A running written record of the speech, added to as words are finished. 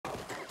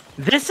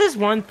This is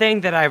one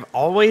thing that I've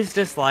always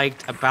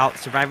disliked about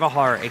survival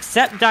horror,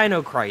 except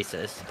Dino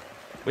Crisis,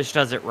 which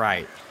does it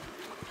right.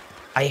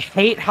 I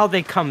hate how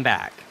they come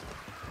back.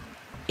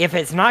 If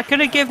it's not going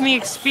to give me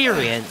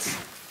experience,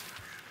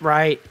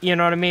 right, you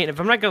know what I mean? If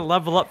I'm not going to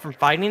level up from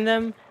fighting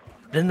them,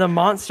 then the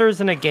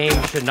monsters in a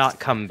game should not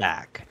come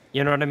back.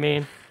 You know what I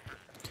mean?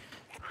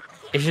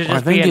 It should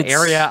just be an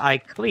area I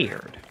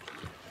cleared.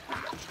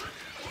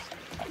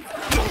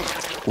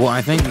 Well,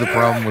 I think the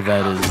problem with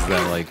that is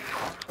that, like,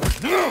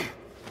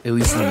 at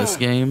least in this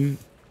game,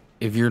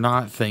 if you're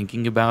not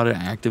thinking about it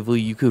actively,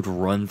 you could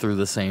run through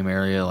the same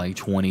area like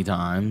 20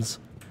 times,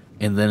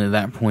 and then at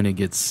that point it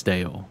gets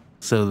stale.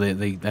 So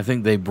I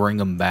think they bring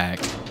them back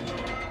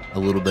a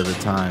little bit of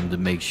time to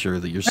make sure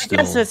that you're still.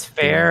 I guess it's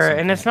fair,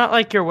 and it's not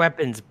like your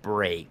weapons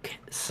break,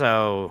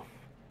 so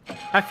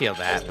I feel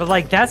that. But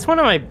like, that's one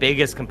of my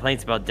biggest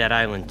complaints about Dead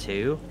Island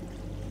 2.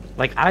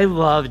 Like, I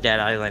love Dead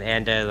Island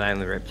and Dead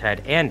Island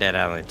Riptide and Dead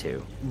Island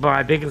 2. But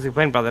my biggest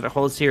complaint about that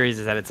whole series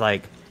is that it's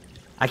like,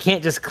 I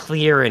can't just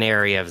clear an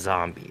area of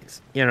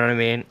zombies. You know what I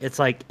mean? It's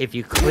like, if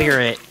you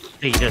clear it,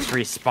 they just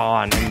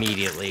respawn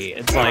immediately.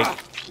 It's like,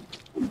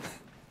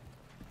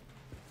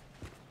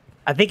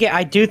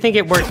 I do think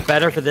it works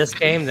better for this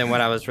game than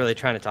what I was really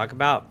trying to talk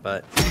about,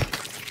 but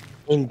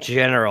in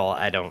general,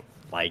 I don't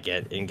like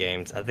it in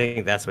games. I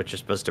think that's what you're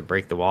supposed to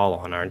break the wall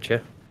on, aren't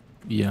you?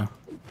 Yeah.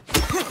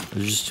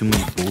 There's just too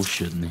much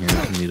bullshit in here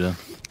for me to...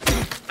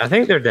 I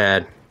think they're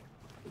dead.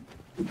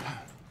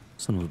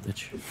 Son of a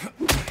bitch.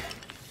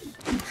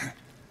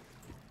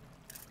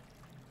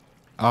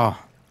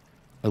 Ah.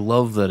 I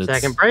love that it's...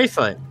 Second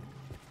bracelet.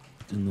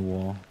 In the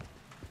wall.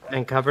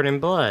 And covered in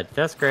blood.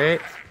 That's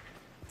great.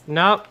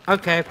 Nope.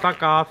 Okay,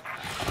 fuck off.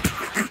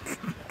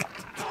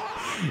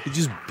 He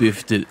just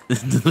biffed it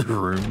into the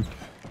room.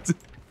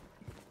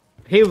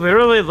 He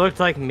literally looked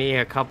like me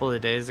a couple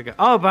of days ago.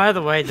 Oh, by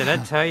the way, did I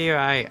tell you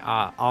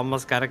I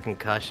almost got a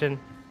concussion?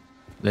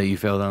 That you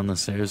fell down the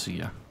stairs?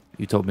 Yeah.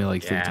 You told me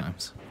like 3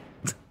 times.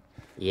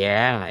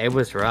 Yeah, it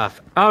was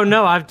rough. Oh,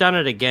 no, I've done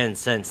it again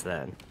since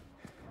then.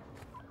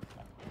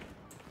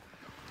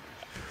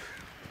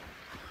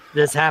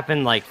 This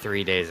happened like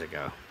 3 days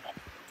ago.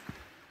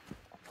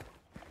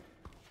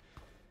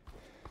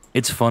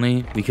 It's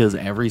funny because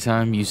every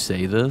time you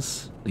say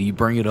this, you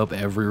bring it up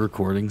every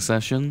recording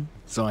session.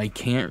 So I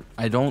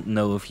don't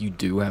know if you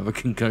do have a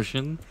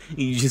concussion.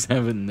 You just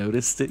haven't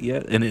noticed it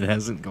yet and it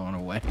hasn't gone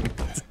away.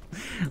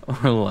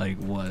 Or like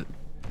what?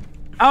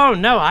 Oh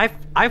no,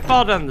 I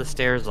fall down the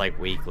stairs like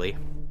weekly.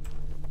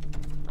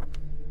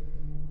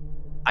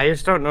 I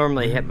just don't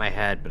normally hit my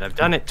head, but I've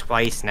done it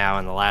twice now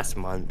in the last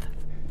month.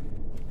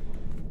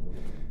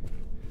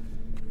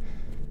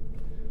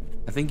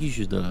 I think you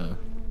should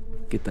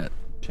get that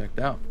checked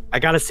out. I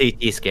got a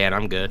CT scan,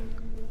 I'm good.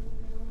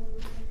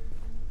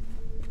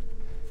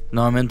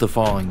 No, I meant the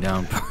falling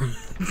down part.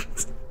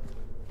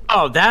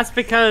 Oh, that's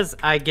because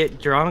I get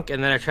drunk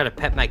and then I try to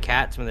pet my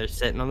cats when they're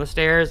sitting on the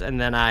stairs,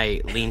 and then I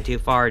lean too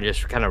far and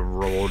just kind of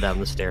roll down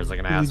the stairs like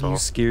an asshole. You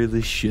scare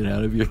the shit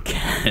out of your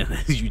cat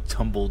as you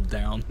tumble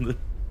down the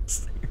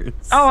stairs.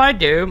 Oh, I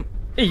do.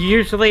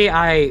 Usually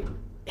I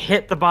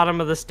hit the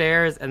bottom of the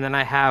stairs and then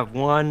I have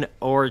 1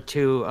 or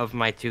 2 of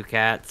my 2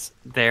 cats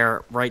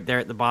there, right there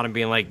at the bottom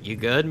being like, "You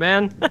good,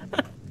 man?"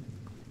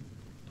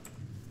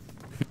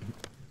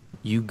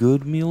 You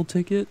good, meal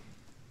ticket?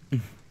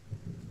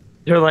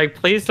 They're like,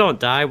 "Please don't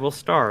die, we'll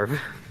starve."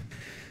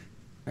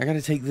 I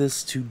gotta take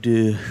this to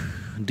the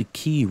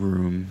key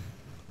room.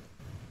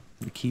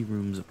 The key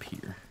room's up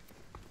here.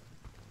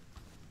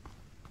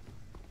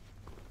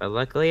 But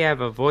luckily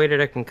I've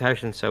avoided a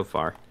concussion so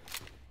far.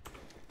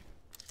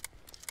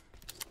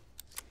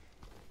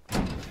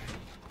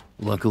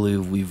 Luckily,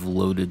 we've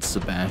loaded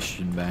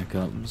Sebastian back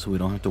up, so we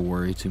don't have to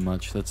worry too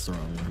much. That's the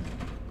wrong one.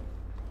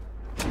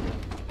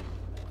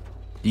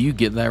 Do you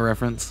get that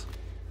reference?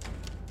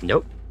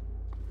 Nope.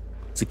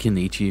 It's a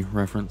Kenichi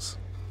reference.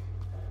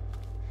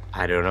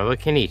 I don't know what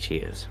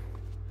Kenichi is.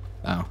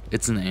 Oh,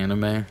 it's an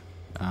anime.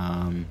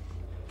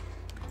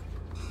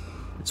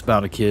 It's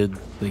about a kid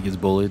that gets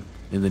bullied,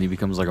 and then he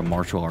becomes like a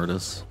martial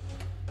artist.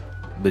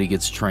 But he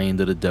gets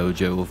trained at a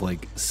dojo of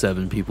like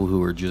 7 people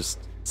who are just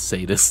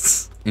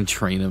sadists and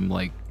train him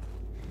like,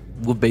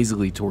 well,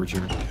 basically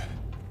torture.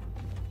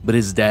 But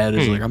his dad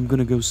is like, "I'm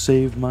gonna go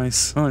save my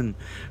son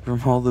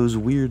from all those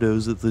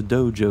weirdos at the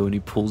dojo," and he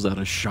pulls out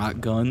a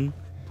shotgun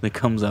that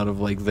comes out of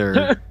like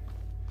their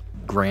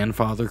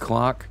grandfather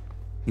clock.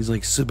 He's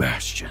like,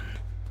 "Sebastian."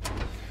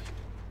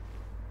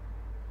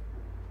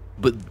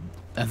 But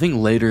I think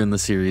later in the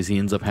series he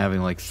ends up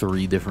having like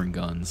 3 different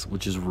guns,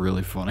 which is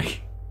really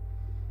funny.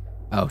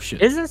 Oh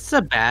shit. Isn't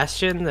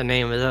Sebastian the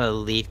name of the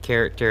lead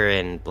character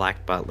in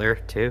Black Butler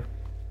too?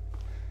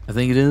 I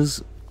think it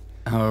is.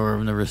 However,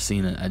 I've never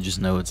seen it. I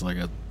just know it's like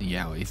a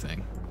yaoi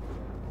thing.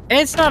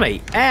 It's not a...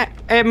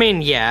 I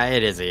mean, yeah,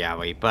 it is a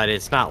yaoi, but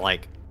it's not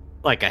like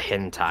a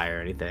hentai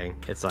or anything.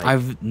 It's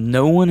like...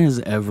 No one has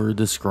ever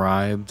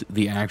described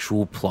the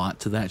actual plot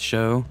to that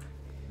show.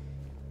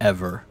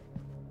 Ever.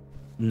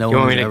 No You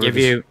one want me to give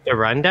you the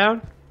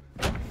rundown?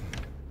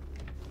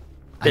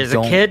 There's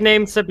a kid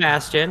named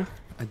Sebastian.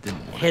 I didn't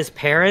want His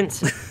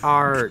parents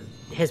are...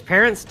 His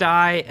parents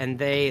die, and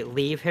they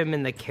leave him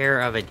in the care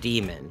of a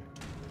demon.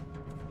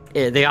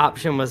 The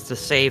option was to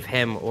save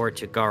him or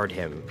to guard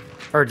him.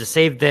 Or to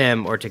save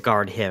them or to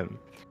guard him.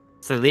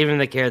 So they leave him in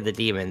the care of the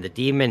demon. The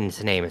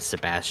demon's name is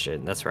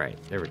Sebastian. That's right.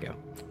 There we go.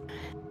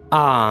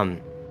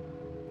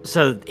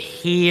 So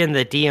he and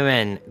the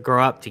demon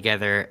grow up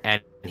together,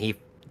 and he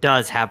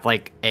does have,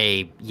 like,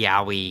 a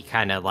yaoi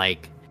kind of,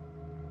 like...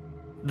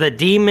 The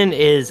demon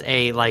is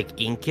a,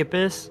 like,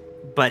 incubus,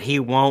 but he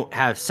won't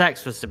have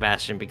sex with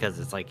Sebastian because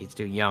it's, like, he's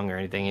too young or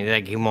anything. And,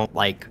 like, he won't,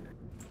 like,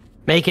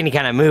 make any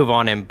kind of move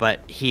on him,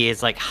 but he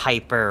is, like,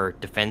 hyper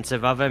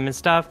defensive of him and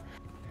stuff.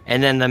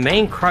 And then the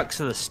main crux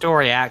of the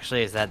story,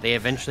 actually, is that they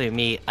eventually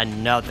meet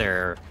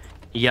another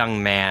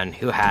young man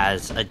who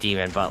has a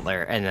demon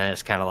butler, and then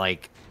it's kind of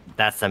like,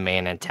 that's the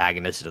main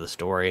antagonist of the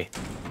story.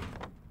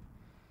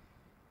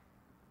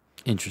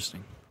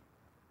 Interesting.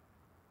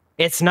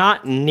 It's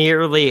not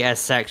nearly as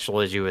sexual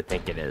as you would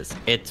think it is.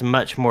 It's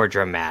much more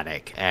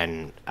dramatic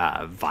and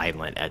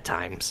violent at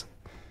times.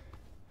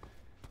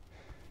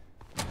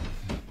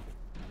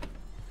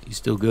 You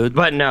still good?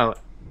 But no.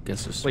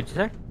 Guess it's... What'd you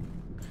say?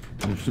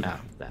 Oh,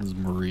 that was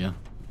Maria.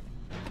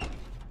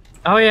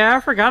 Oh yeah,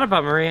 I forgot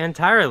about Maria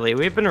entirely.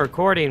 We've been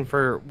recording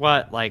for,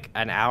 what, like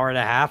an hour and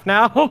a half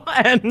now?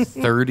 And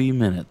 30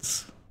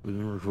 minutes. We've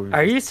been recording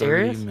Are for you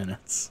serious? 30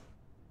 minutes.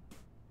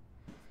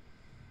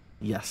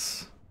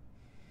 Yes.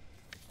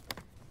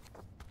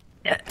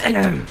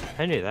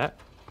 I knew that.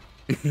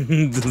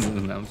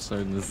 I'm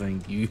starting to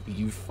think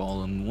you've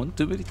fallen one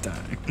too many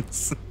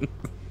times.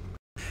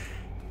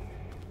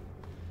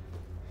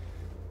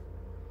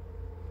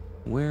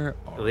 Where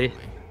are we?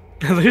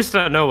 At least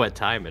I know what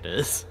time it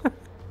is.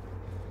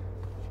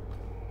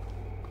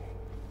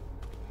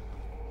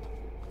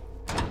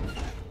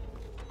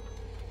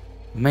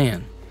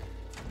 Man.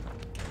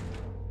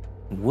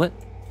 What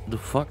the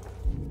fuck?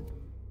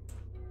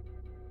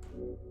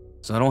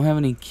 So I don't have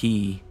any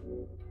key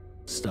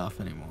stuff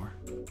anymore.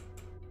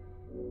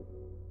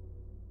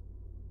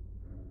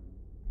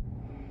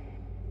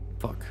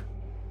 Fuck.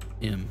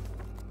 M.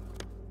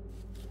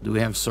 Do we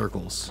have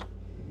circles?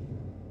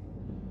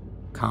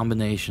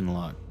 Combination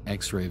lock.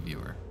 X-ray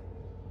viewer.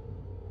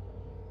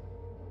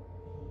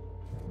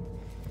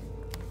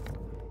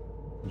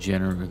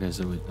 Okay,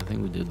 so I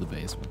think we did the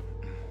basement.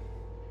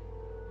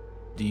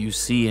 Do you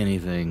see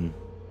anything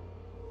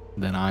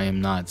that I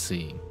am not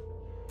seeing?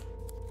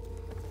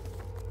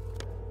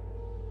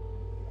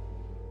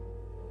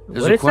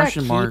 There's What a is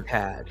question that mark.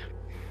 keypad?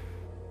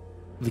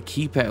 The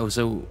keypad.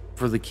 So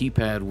for the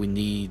keypad, we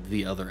need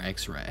the other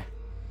X-ray.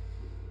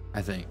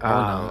 I think.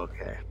 Oh,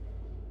 okay.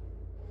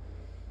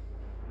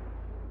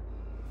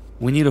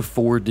 We need a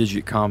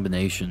 4-digit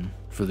combination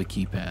for the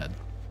keypad.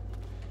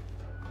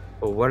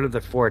 Well, what are the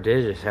 4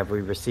 digits? Have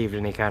we received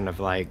any kind of,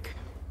 like,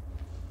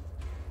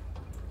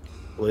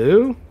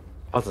 clue?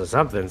 Also,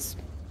 something's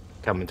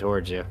coming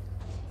towards you.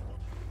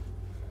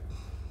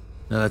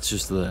 No, that's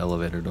just the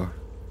elevator door.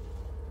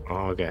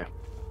 Oh, okay.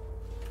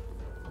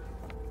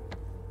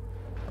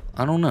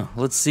 I don't know.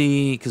 Let's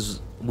see,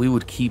 because we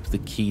would keep the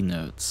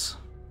keynotes.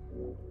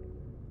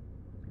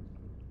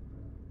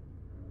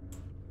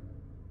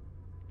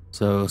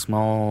 So,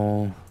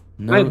 small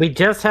note. Wait, we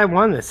just had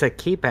one that said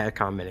keypad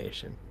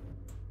combination.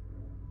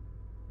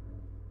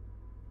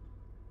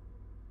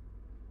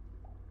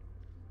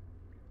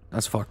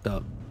 That's fucked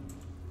up.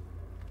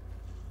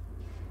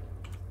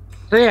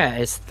 So yeah,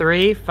 it's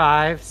 3,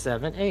 5,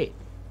 7, 8.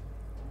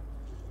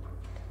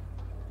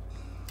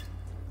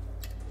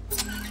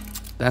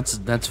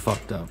 That's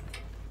fucked up.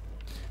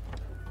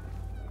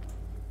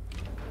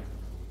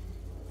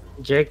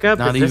 Jacob,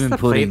 Not is this even the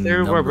putting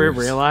playthrough where we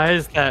numbers.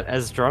 realize that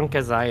as drunk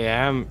as I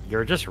am,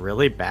 you're just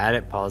really bad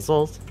at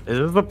puzzles? Is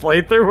this the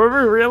playthrough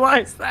where we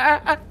realize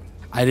that?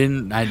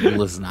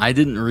 Listen, I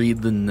didn't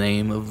read the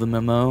name of the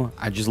memo.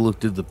 I just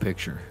looked at the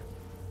picture.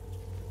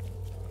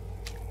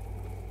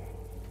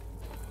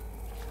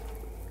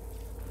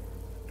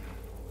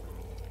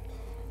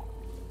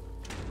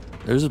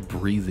 There's a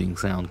breathing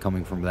sound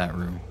coming from that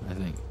room.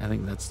 I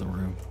think that's the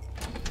room.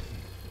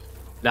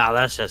 Nah,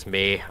 that's just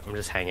me. I'm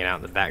just hanging out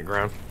in the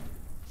background.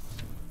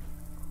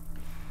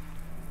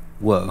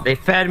 Whoa. They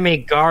fed me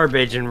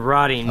garbage and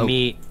rotting Oh.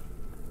 meat.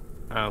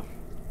 Oh.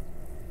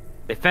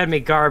 They fed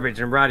me garbage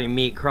and rotting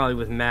meat crawling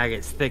with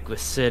maggots thick with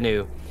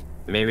sinew.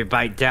 They made me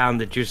bite down.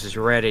 The juice is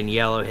red and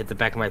yellow. Hit the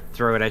back of my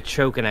throat. I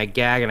choke and I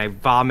gag and I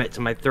vomit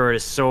till my throat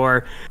is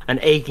sore. An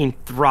aching,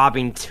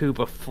 throbbing tube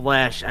of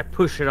flesh. I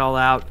push it all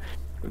out.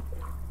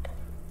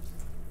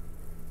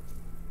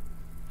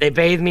 They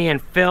bathe me in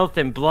filth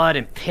and blood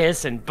and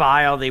piss and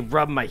bile. They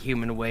rub my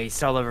human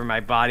waste all over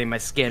my body, my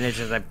skin as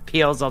it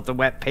peels off the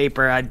wet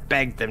paper. I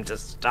beg them to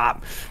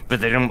stop,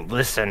 but they don't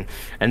listen.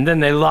 And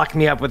then they lock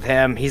me up with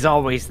him. He's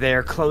always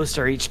there,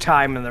 closer each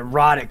time, and the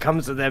rot it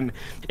comes with him.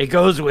 It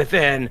goes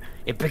within.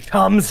 It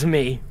becomes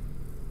me.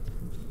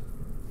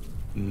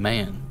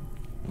 Man,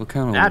 what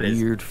kind of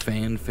weird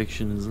fan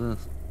fiction is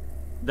this?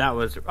 That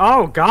was...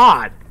 Oh,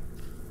 God!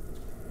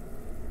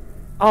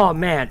 Oh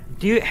man,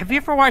 have you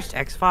ever watched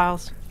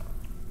X-Files?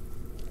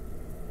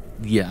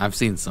 Yeah, I've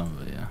seen some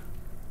of it. Yeah.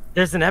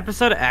 There's an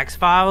episode of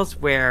X-Files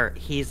where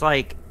he's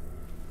like,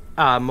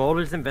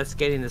 Mulder's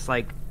investigating this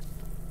like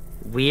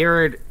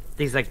weird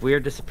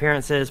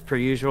disappearances per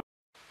usual.